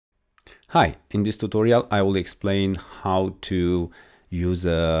Hi, in this tutorial I will explain how to use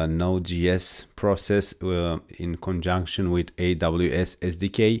a nodeJS process in conjunction with AWS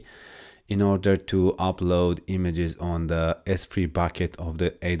SDK in order to upload images on the S3 bucket of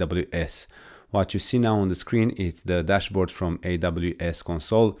the AWS. What you see now on the screen is the dashboard from AWS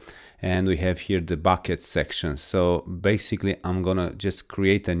console, and we have here the bucket section. So basically I'm gonna just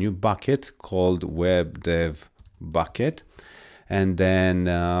create a new bucket called web dev bucket, and then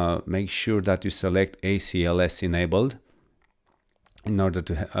make sure that you select ACLS enabled in order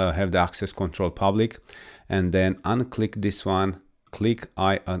to have the access control public, and then unclick this one, click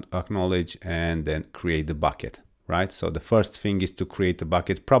I acknowledge, and then create the bucket, right? So the first thing is to create a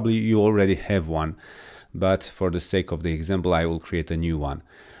bucket. Probably you already have one, but for the sake of the example I will create a new one.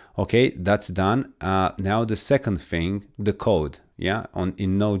 Okay, that's done. Now the second thing, the code. Yeah,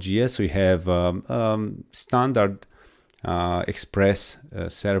 in Node.js we have standard express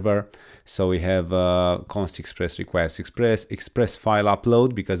server. So we have const express requires express file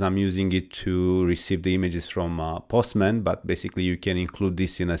upload, because I'm using it to receive the images from Postman, but basically you can include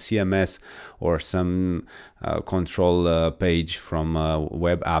this in a CMS or some control page from a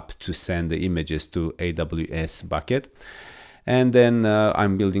web app to send the images to AWS bucket. And then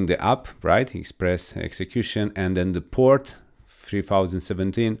I'm building the app, right? Express execution, and then the port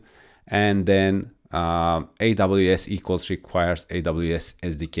 3017, and then AWS equals requires AWS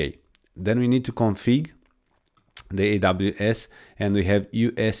SDK. Then we need to config the AWS, and we have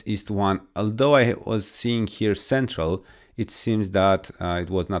US East 1. Although I was seeing here Central, it seems that it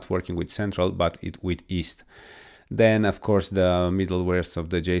was not working with Central, but with East. Then of course the middlewares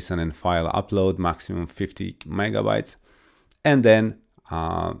of the JSON and file upload, maximum 50 megabytes. And then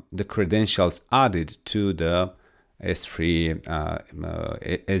the credentials added to the S3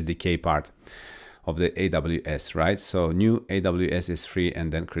 SDK part of the AWS, right? So new AWS S3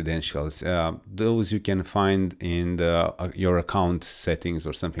 and then credentials. Those you can find in your account settings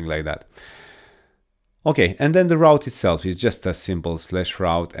or something like that. Okay, and then the route itself is just a simple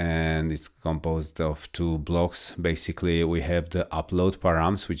 /route, and it's composed of two blocks. Basically, we have the upload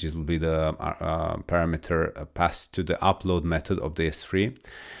params, which will be the parameter passed to the upload method of the S3.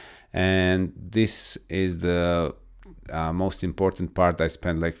 And this is the most important part. I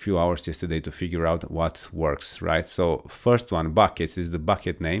spent like few hours yesterday to figure out what works, right? So first one, buckets, is the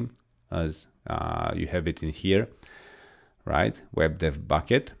bucket name, as you have it in here, right? Web dev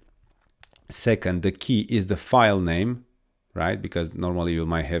bucket. Second, the key is the file name, right? Because normally you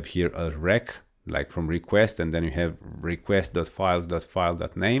might have here a rec, like from request, and then you have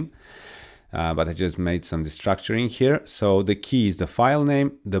request.files.file.name. But I just made some destructuring here. So the key is the file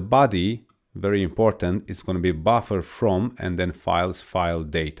name. The body, very important, it's going to be buffer from, and then files file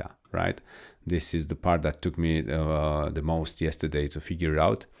data, right? This is the part that took me the most yesterday to figure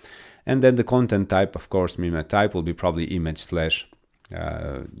out. And then the content type, of course, meme type will be probably image /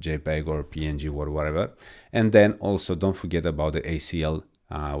 JPEG or PNG or whatever. And then also don't forget about the ACL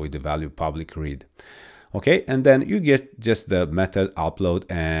with the value public read. Okay, and then you get just the method upload,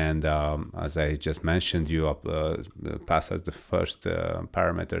 and as I just mentioned, you pass as the first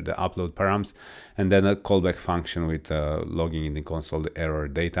parameter the upload params, and then a callback function with logging in the console the error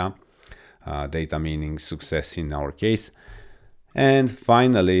data, data meaning success in our case. And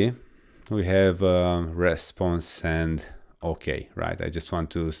finally we have response send okay, right? I just want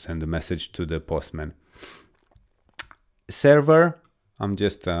to send a message to the Postman. Server, I'm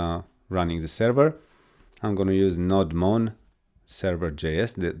just running the server. I'm going to use nodemon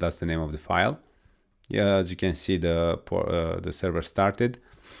server.js. That's the name of the file. Yeah, as you can see, the server started.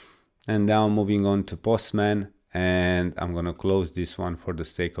 And now moving on to Postman, and I'm going to close this one for the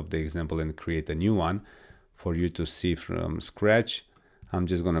sake of the example and create a new one for you to see from scratch. I'm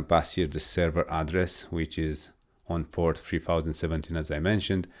just going to pass here the server address, which is on port 3017, as I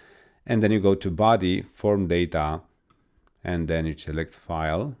mentioned. And then you go to body, form data, and then you select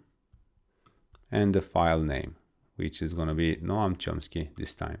file and the file name, which is going to be Noam Chomsky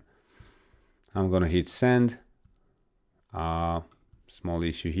this time. I'm going to hit send. Small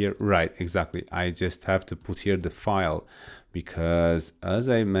issue here, right? Exactly, I just have to put here the file, because as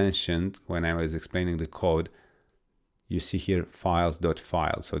I mentioned when I was explaining the code, you see here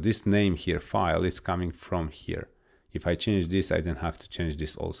files.file. So this name here, file, is coming from here. If I change this, I then have to change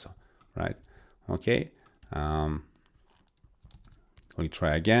this also, right? Okay, we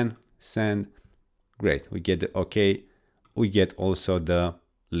try again, send. Great, we get the okay. We get also the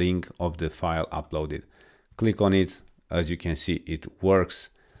link of the file uploaded. Click on it. As you can see, it works,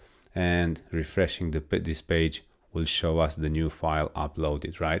 and refreshing this page will show us the new file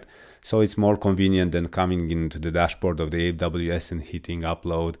uploaded, right? So it's more convenient than coming into the dashboard of the AWS and hitting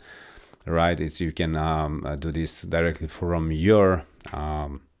upload right? You can do this directly from your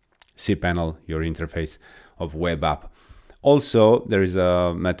cPanel, your interface of web app. Also, there is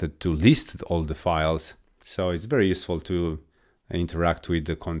a method to list all the files, so it's very useful to interact with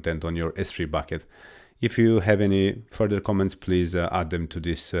the content on your S3 bucket. If you have any further comments, please add them to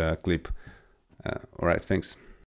this clip. All right, thanks.